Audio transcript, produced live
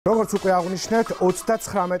როგორც უკვე აღნიშნეთ,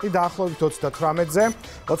 39 დაახლოებით 38-ზე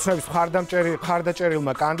ოცნების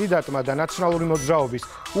მხარდაჭერილმა კანდიდატმა და ნაციონალური მოძრაობის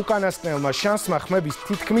უკანასკნელმა შანსმა ხმების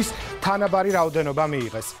თითქმის თანაბარი რაოდენობა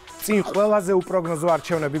მიიღეს. წინ ყველაზე უპროგნოზო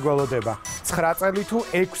არჩევნები გველოდება. 9 წელი თუ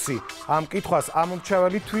 6 ამ კითხვას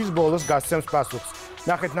ამომრჩეველი თვის ბოლოს გასცემს პასუხს.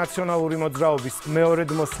 ნახეთ ნაციონალური მოძრაობის მეორედ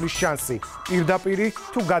მოსვლის შანსი პირდაპირი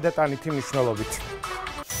თუ გადატანითი მნიშვნელობით.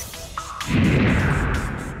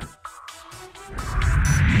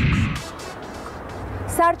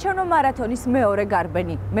 საარჩევნო მარათონის მეორე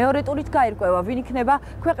გარბენი. მეორე ტურით გაირკვევა, ვინ იქნება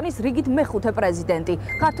ქვეყნის რიგით მეხუთე პრეზიდენტი.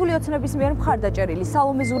 ქართული ოცნების მიერ მხარდაჭერილი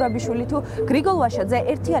სალომე ზურაბიშვილი თუ გრიგოლ ვაშაძე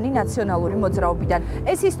ერთიანი ნაციონალური მოძრაობიდან.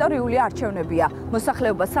 ეს ისტორიული არჩევნებია.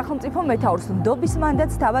 მოსახლეობა სახელმწიფო მეთაურს ნდობის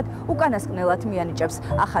მანდატს თავად უკანასკნელად მიანიჭებს.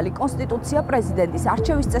 ახალი კონსტიტუცია პრეზიდენტის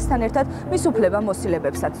არჩევის წესთან ერთად მის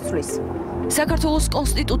უფლება-მოსილებებსაც ცვლის. საქართველოს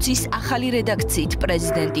კონსტიტუციის ახალი რედაქციით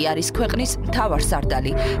პრეზიდენტი არის ქვეყნის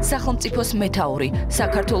მთავარსარდალი, სახელმწიფოს მეთაური,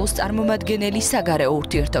 საქართველოს წარმომადგენელი საგარეო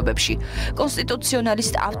ურთიერთობებში.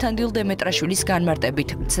 კონსტიტუციონალისტ ავთანდილ დემეტრაშვილის განმარტებით,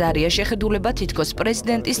 მცდარია შეხედულება თითქოს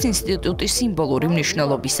პრეზიდენტის ინსტიტუტის სიმბოლური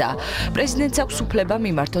მნიშვნელობისაა. პრეზიდენტს აქვს უფლება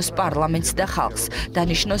მიმართოს პარლამენტს და ხალხს,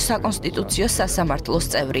 დანიშნოს საკონსტიტუციო სასამართლოს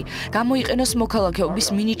წევრი, გამოიყენოს მოქალაქეობის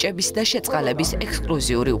მინიჭების და შეწყალების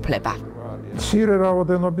ექსკლუზიური უფლება. მცირე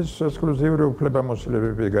რაოდენობის ექსკლუზიური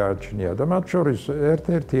უფლება-მოსილებები გააჩნია და მათ შორის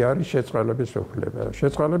ერთ-ერთი არის შეწყალების უფლება.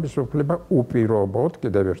 შეწყალების უფლება უპირობოდ,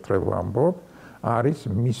 კიდევ ერთხელ ვამბობ, არის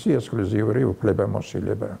მისი ექსკლუზიური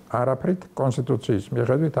უფლება-მოსილება. არაფრით კონსტიტუციის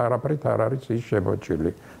მიხედვით არაფრით არ არის ის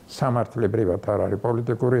შემოჭრილი. სამართლებრივად არ არის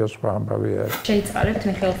პოლიტიკური ეს სხვა ამბავია. შეიწყალებთ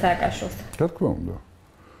მიხეილ სააკაშვილს. რა თქმა უნდა.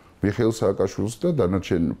 მიხეილ სააკაშვილს და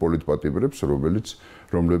დანარჩენ პოლიტპატიმრებს,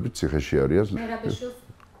 რომლებიც ციხეში არიან.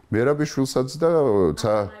 მერაბიშვილსაც და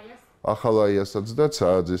ახალაიასაც და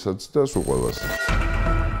ცააძესაც და სულ ყველას.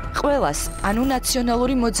 ყველას, ანუ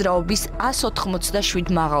ნაციონალური მოძრაობის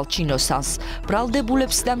 187 მაღალ ჩინოსალს,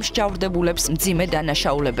 ბრალდებულებს და მსჯავრდებულებს მძიმე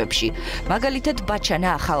დანაშაულებებში. მაგალითად ბაჩანა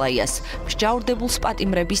ახალაიას, მსჯავრდებულს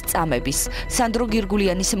პატიმრების წამების, სანდრო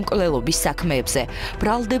გირგულიანის მკვლელობის საქმეებზე,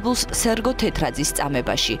 ბრალდებულს სერგო თეთრაძის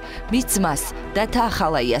წამებაში, მის ძმას, დათა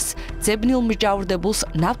ახალაიას, ძებნილ მსჯავრდებულს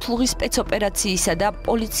ნავთლუღის სპეცოპერაციისა და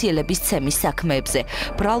პოლიციელების ცემის საქმეებზე,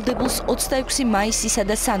 ბრალდებულს 26 მაისისა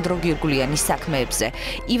და სანდრო გირგულიანის საქმეებზე.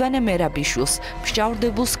 ივანე მერაბიშვილს,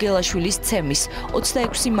 მსჯავრდებულს გელაშვილის ცემის,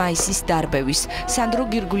 26 მაისის დარბევის, სანდრო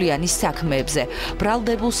გირგულიანის საქმეებზე,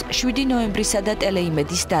 ბრალდებულს 7 ნოემბრისა და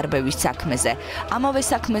ტელეიმედის დარბევის საქმეზე. ამავე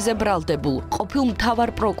საქმეზე ბრალდებულ ყოფილ მთავარ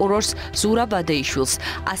პროკურორს ზურაბ ადეიშვილს,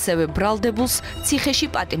 ასევე ბრალდებულს ციხეში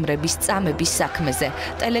პატიმრების წამების საქმეზე,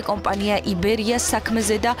 ტელეკომპანია იბერიას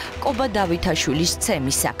საქმეზე და კობა დავითაშვილის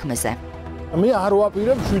ცემის საქმეზე. მე არ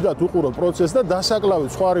ვაპირებ შვიდად უყურო პროცესს და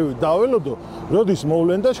დასაკლავი სხვარივით დაველოდო, როდის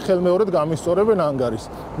მოვლენ და ხელმეორედ გამისწორებენ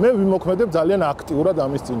ანგარიშს. მე ვიმოქმედებ ძალიან აქტიურად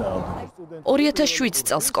ამის წინააღმდეგ. 2007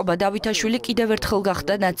 წელს კობა დავითაშვილი კიდევ ერთხელ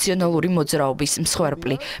გახდა ნაციონალური მოძრაობის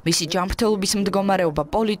მსხვერპლი. მისი ჯანმრთელობის მდგომარეობა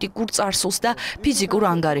პოლიტიკურ წარსულს და ფიზიკურ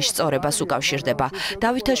ანგარიშ სწორებას უკავშირდება.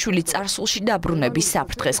 დავითაშვილი წარსულში დაბრუნების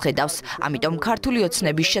საფრთხეს ხედავს. ამიტომ ქართული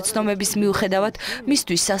ოცნების შეცდომების მიუხედავად,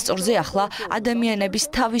 მისთვის სასწორზე ახლა ადამიანების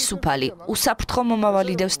თავისუფალი საფრთხო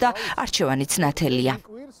მომავალი დევს და არჩევანიც ნათელია.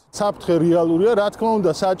 საფრთხე რეალურია, რა თქმა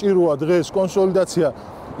უნდა, საჭიროა დღეს კონსოლიდაცია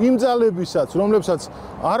იმ ძალებისაც, რომლებსაც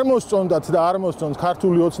არ მოსწონდათ და არ მოსწონთ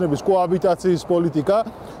ქართული ოცნების კოაბიტაციის პოლიტიკა,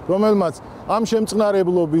 რომელმაც ამ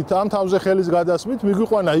შემწყნარებლობით, ამ თავზე ხელის გადასმით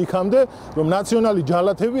მიგვიყვანა იქამდე, რომ ნაციონალი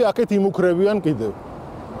ჯალათები აქეთ იმუქრებიან კიდევ.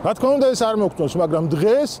 რა თქმა უნდა, ეს არ მოგწონს, მაგრამ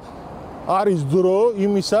დღეს არის დრო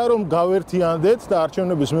იმისა, რომ გავერთიანდეთ და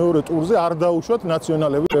არჩევნების მეორე ტურზე არ დაუშვათ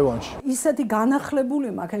ნაციონალები რევანში. ისეთი განახლებული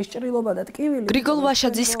მაქვს ეს ჭრილობა და ტკივილი. გრიგოლ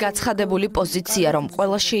ვაშაძის გაცხადებული პოზიცია, რომ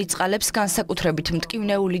ყველა შეიწყალებს განსაკუთრებით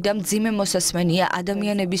მტკივნეული და მძიმე მოსასმენია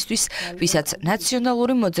ადამიანებისთვის, ვისაც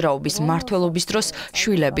ნაციონალური მოძრაობის მმართველობის დროს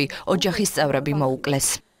შვილები, ოჯახის წევრები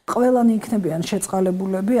მოუკლეს. ყველანი იქნებიან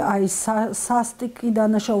შეწყალებულები, აი სასტიკი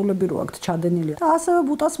დანაშაულები რო აქვთ ჩადენილი. და ასევე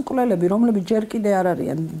ბუტას მკვლელები, რომლებიც ჯერ კიდე არ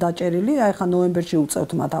არიან დაჭერილი, აი ხა ნოემბერში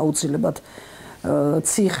უწევთ მათ აუცილებლად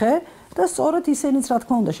ციხე და სწორედ ისინიც რა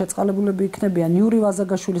თქმა უნდა შეწყალებულები იქნებიან, იური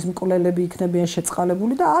ვაზაგაშვილის მკვლელები იქნებიან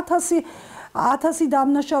შეწყალებული და 1000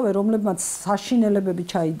 დამნაშავე, რომლებმაც საშინელებები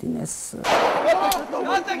ჩაიდინეს.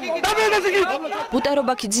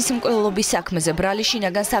 ბუტარობაქიძის მკვლელობის საქმეზე ბრალი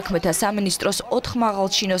შინაგან საქმეთა სამინისტროს 4 მაღალ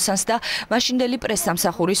ჩინოსანს და მაშინდელი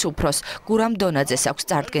პრესსამსახურის უფროს გურამ დონაძეს აქვს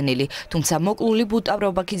წარდგენილი, თუმცა მოკლული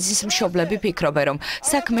ბუტარობაქიძის მშობლები ფიქრობენ, რომ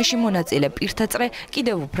საქმეში მონაწილე პირთაწრე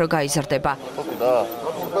კიდევ უფრო გაიზრდება.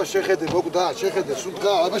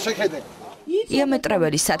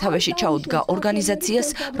 იამეტრეველი სათავეში ჩაუდგა ორგანიზაციას,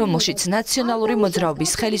 რომელშიც ნაციონალური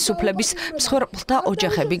მოძრაობის ხელისუფლების მსხვერპლთა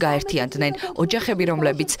ოჯახები გაერთიანდნენ, ოჯახები,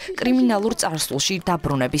 რომლებიც კრიმინალურ წარსულში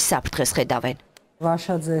დაბრუნების საფრთხეს ხედავენ.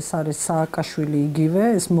 ვაშაძე ეს არის სააკაშვილი იგივე,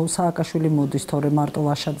 ეს სააკაშვილი მოდის, თორემ მარტო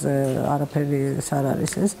ვაშაძე არაფერი ეს არ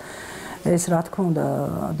არის ეს. ეს რა თქმა უნდა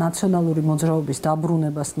ნაციონალური მოძრაობის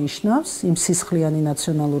დაბრუნებას ნიშნავს, იმ სისხლიანი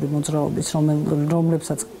ნაციონალური მოძრაობის,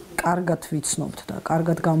 რომლებსაც კარგად ვიცნობთ და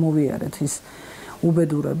კარგად გამოვიარეთ ის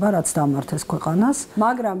უბედურება, რაც დამართეს ქვეყანას,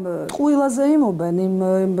 მაგრამ ტყუილაზე იმობენ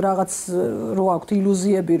იმ რაღაც რო აქვთ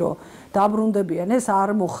ილუზიები, რომ დაბრუნდებიან, ეს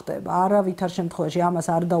არ მოხდება. არავითარ შემთხვევაში ამას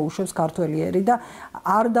არ დაუშვებს ქართველი ერი და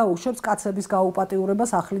არ დაუშვებს კაცების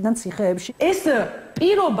გაუპატიურებას ახლიდან ციხეებში. ეს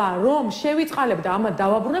პირობა, რომ შევიწყალებ და ამათ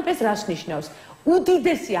დავაბრუნებ, ეს რას ნიშნავს?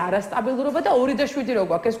 უდიდესი არასტაბილურობა და 2 და 7 რო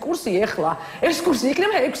გვაქვს ეს კურსი ეხლა. ეს კურსი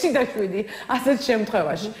იქნება 6 და 7 ასეთ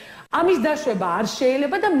შემთხვევაში. ამის დაშვება არ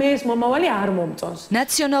შეიძლება და მე ეს მომავალი არ მომწონს.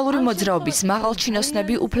 ნაციონალური მოძრაობის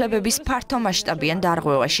მაღალჩინოსნები უფლებების ფართომასშტაბიან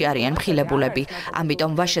დარღვევაში არიან მხილებულები.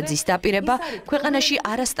 ამიტომ ვაშაძის დაპირება ქვეყანაში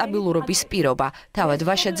არასტაბილურობის პირობა. თავად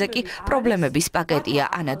ვაშაძე კი პრობლემების პაკეტია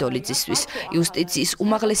ანადოლიძისთვის. იუსტიციის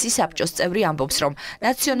უმაღლესი საბჭოს წევრი ამბობს, რომ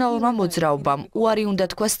ნაციონალურმა მოძრაობამ უარი უნდა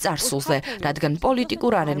თქვას წარსულზე, რადგან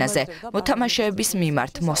პოლიტიკურ არენაზე მოთამაშეების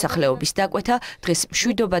მიმართ მოსახლეობის დაკვეთა დღეს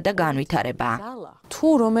მშვიდობა და განვითარებაა. თუ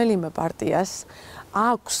რომელიმე პარტიას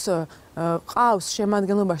აქვს ყავს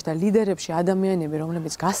შემადგენლობაში და ლიდერებში ადამიანები,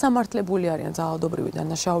 რომლებიც გასამართლებული არიან ძალადობრივი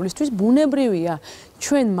დანაშაულისთვის, ბუნებრივია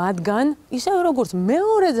ჩვენ მათგან, ისე როგორც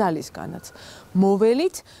მეორე ძალისგანაც,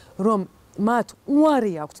 მოველით, რომ მათ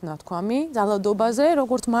უარი აქვთ ნათქვამი ძალადობაზე,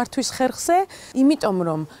 როგორც მართვის ხერხზე, იმიტომ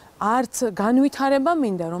რომ არც განვითარება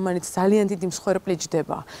მინდა, რომელიც ძალიან დიდი მსხვერპლი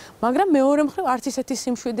ჯდება, მაგრამ მეორე მხრივ არც ისეთი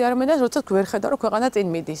სიმშვიდე არ მინდა, როდესაც გვერ ხედავ, რომ ქვეყანა წინ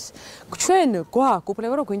მიდის. ჩვენ გვაქვს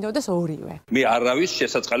უფლება, რომ გვინდოდეს ორივე. მე არავის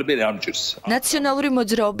შესაძლებელი არ მჭირს. ნაციონალური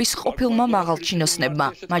მოძრაობის ყოფილმა მაღალჩინოსნებმა,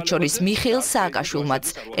 მათ შორის მიხეილ სააკაშვილმაც,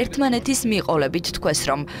 ერთმანეთის მიყოლებით თქვეს,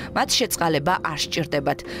 რომ მათ შეწყალება არ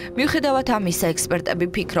სჭირდებათ. მიუხედავად ამისა, ექსპერტები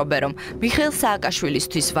ფიქრობენ, რომ მიხეილ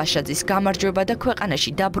სააკაშვილისთვის ვაშაძის გამარჯვება და ქვეყანაში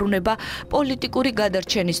დაბრუნება პოლიტიკური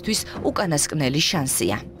გადარჩენისთვის უკანასკნელი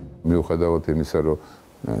შანსია. მიუხედავად იმისა, რომ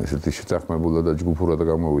ესეთი შეწახმებულა და ჯგუფურად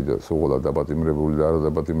გამოვიდა, სულ დაბატიმრებული და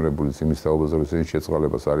არადაბატიმრებული იმის თაობაზე, რომ ესეთი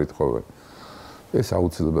შეწყალებას არ ითხოვენ. ეს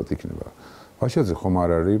აუცილებლად იქნება. ვაშაძე ხომ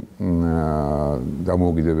არ არის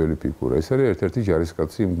დამოუკიდებელი ფიგურა. ეს არის ერთ-ერთი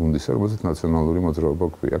ჯარისკაცი იმ გუნდისა, რომელსაც ნაციონალური მოძრაობა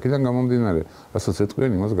ჰქვია. აქედან გამომდინარე, რასაც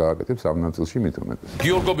ეთქვიან, იმას გააკეთებს ამ ნაწილში მით უმეტეს.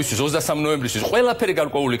 გიორგობისთვის 23 ნოემბრისთვის ყველაფერი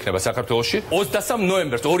გარკვეული იქნება საქართველოში. 23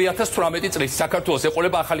 ნოემბერს 2018 წლის საქართველოს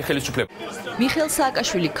ეყოლება ახალი ხელისუფლება. მიხეილ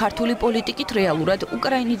სააკაშვილი ქართული პოლიტიკით რეალურად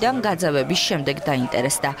უკრაინიდან გაძევების შემდეგ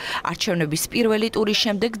დაინტერესდა. არჩევნების პირველი ტურის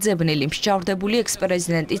შემდეგ ძებნილი მსჯავრდებული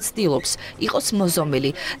ექს-პრეზიდენტი ცდილობს იყოს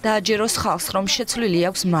მოზომილი და აჯეროს ხალხს, რომ შეცვლილი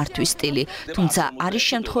აქვს მართვის სტილი. თუმცა არის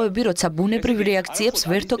შემთხვევები, როცა ბუნებრივ რეაქციებს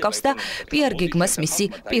ვერ თოკავს და პიარ გეგმას მისი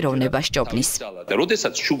პიროვნება სჯობნის. და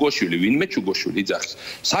როდესაც ჩუგოშვილი, ვინმე ჩუგოშვილი იძახს,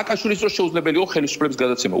 სააკაშვილის დრო შეუძლებელი იყო ხელისუფლების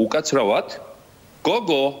გადაცემა უკაცრავად.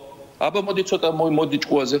 გოგო, აბა მოდი ცოტა მოდი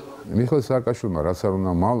ჭკუაზე. მიხეილ სააკაშვილმა რაც არ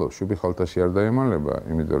უნდა მალოს, შუბი ხალთაში არ დაემალება,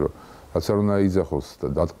 იმიტომ რომ რაც არ უნდა იძახოს და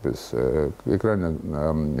დატკბეს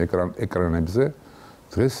ეკრანებზე.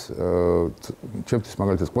 დღეს ჩემთვის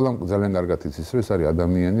მაგალითად ყველამ ძალიან კარგად იცის, რომ ეს არის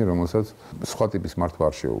ადამიანი, რომელსაც სხვა ტიპის მართვა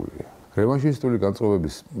არ შეუძლია. რევანშისტული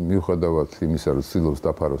განწყობების მიუხედავად იმისა, რომ ცდილობს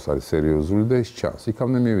დაფაროს, არის სერიოზული და ეს ჩანს.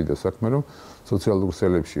 იქამდე მივიდა საქმე, რომ სოციალურ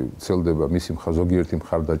ქსელებში ვრცელდება მისი ზოგიერთი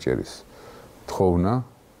მხარდაჭერის თხოვნა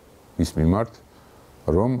მის მიმართ,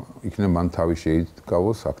 რომ იქნება მან თავი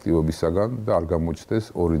შეიკავოს აქტივობისაგან და არ გამოჩნდეს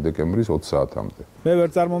 2 დეკემბრის 20 საათამდე. მე ვერ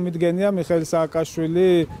წარმომიდგენია მიხეილ სააკაშვილი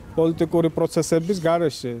პოლიტიკური პროცესების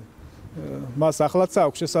გარეშე. მას ახლაც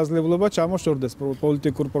აქვს შესაძლებლობა ჩამოშორდეს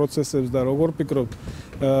პოლიტიკურ პროცესებს და როგორ ფიქრობთ,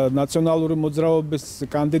 ნაციონალური მოძრაობის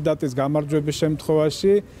კანდიდატის გამარჯვების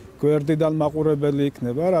შემთხვევაში გვერდიდან მაყურებელი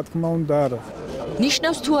იქნება, რა თქმა უნდა არა.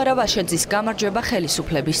 ნიშნავს თუ არა ვაშაძის გამარჯვება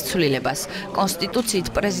ხელისუფლების ცვლილებას. კონსტიტუციით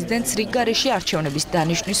პრეზიდენტს რიგ გარეშე არჩევნების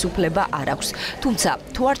დანიშვნის უფლება არ აქვს. თუმცა,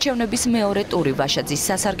 თუ არჩევნების მეორე ტური ვაშაძის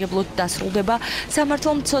სასარგებლოდ დასრულდება,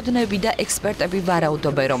 სამართალმცოდნეები და ექსპერტები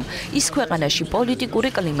ვარაუდობენ, რომ ის ქვეყანაში პოლიტიკური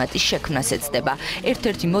კლიმატის შექმნას ეცდება.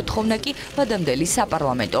 ერთ-ერთი მოთხოვნა კი ვადამდელი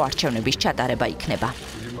საპარლამენტო არჩევნების ჩატარება იქნება.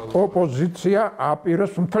 ოპოზიცია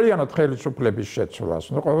აპირებს მთლიანად ხელისუფლების შეცვლას.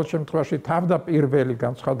 ნუ ყოველ შემთხვევაში თავდაპირველი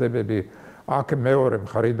განცხადებები აქ მეორე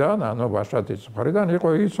მხრიდან, ანუ ვაშაძის მხრიდან იყო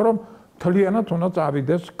ის, რომ მთლიანად უნდა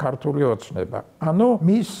წავიდეს ქართული ოცნება. ანუ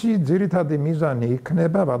მისი ძირითადი მიზანი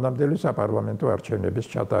იქნება ვადამდელი საპარლამენტო არჩევნების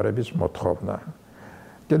ჩატარების მოთხოვნა.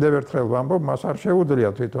 კიდევ ერთხელ ვამბობ, მას არ შეუძლია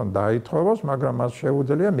თვითონ დაითხოვოს, მაგრამ მას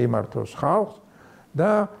შეუძლია მიმართოს ხალხს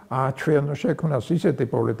და აჩვენოს შექმნას ისეთი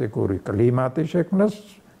პოლიტიკური კლიმატი შექმნას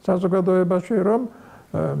საზოგადოებაში, რომ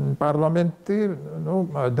პარლამენტი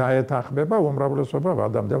დაეთანხმება უმრავლესობა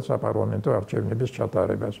ვადამდელ საპარლამენტო არჩევნების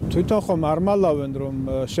ჩატარებას. თვითონ ხომ არ მალავენ, რომ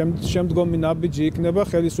შემდგომი ნაბიჯი იქნება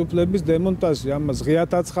ხელისუფლების დემონტაჟი, ამას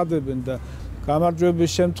ღიად აცხადებენ და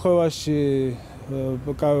გამარჯვების შემთხვევაში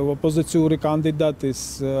ოპოზიციური კანდიდატის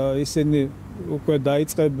ისინი უკვე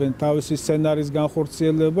დაიწყებენ თავისი სცენარის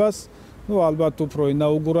განხორციელებას. ალბათ უფრო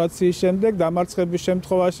ინაუგურაციის შემდეგ დამარცხების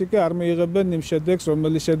შემთხვევაში კი არ მიიღებენ იმ შედეგს,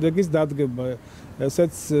 რომელიც შედეგის დადგება.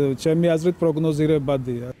 ესეც ჩემი აზრით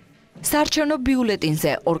პროგნოზირებადია. საარჩევნო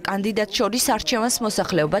ბიულეტინზე ორ კანდიდატს შორის არჩევანს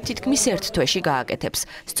მოსახლეობა თითქმის ერთ თვეში გააკეთებს.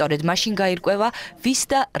 სწორედ მაშინ გაირკვევა, ვის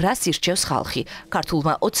და რას ირჩევს ხალხი.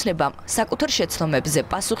 ქართულმა ოცნებამ საკუთარ შეცდომებზე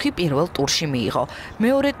პასუხი პირველ ტურში მიიღო.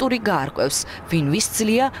 მეორე ტური გაარკვევს, ვინ ვის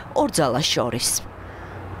ძლია ორ ძალას შორის.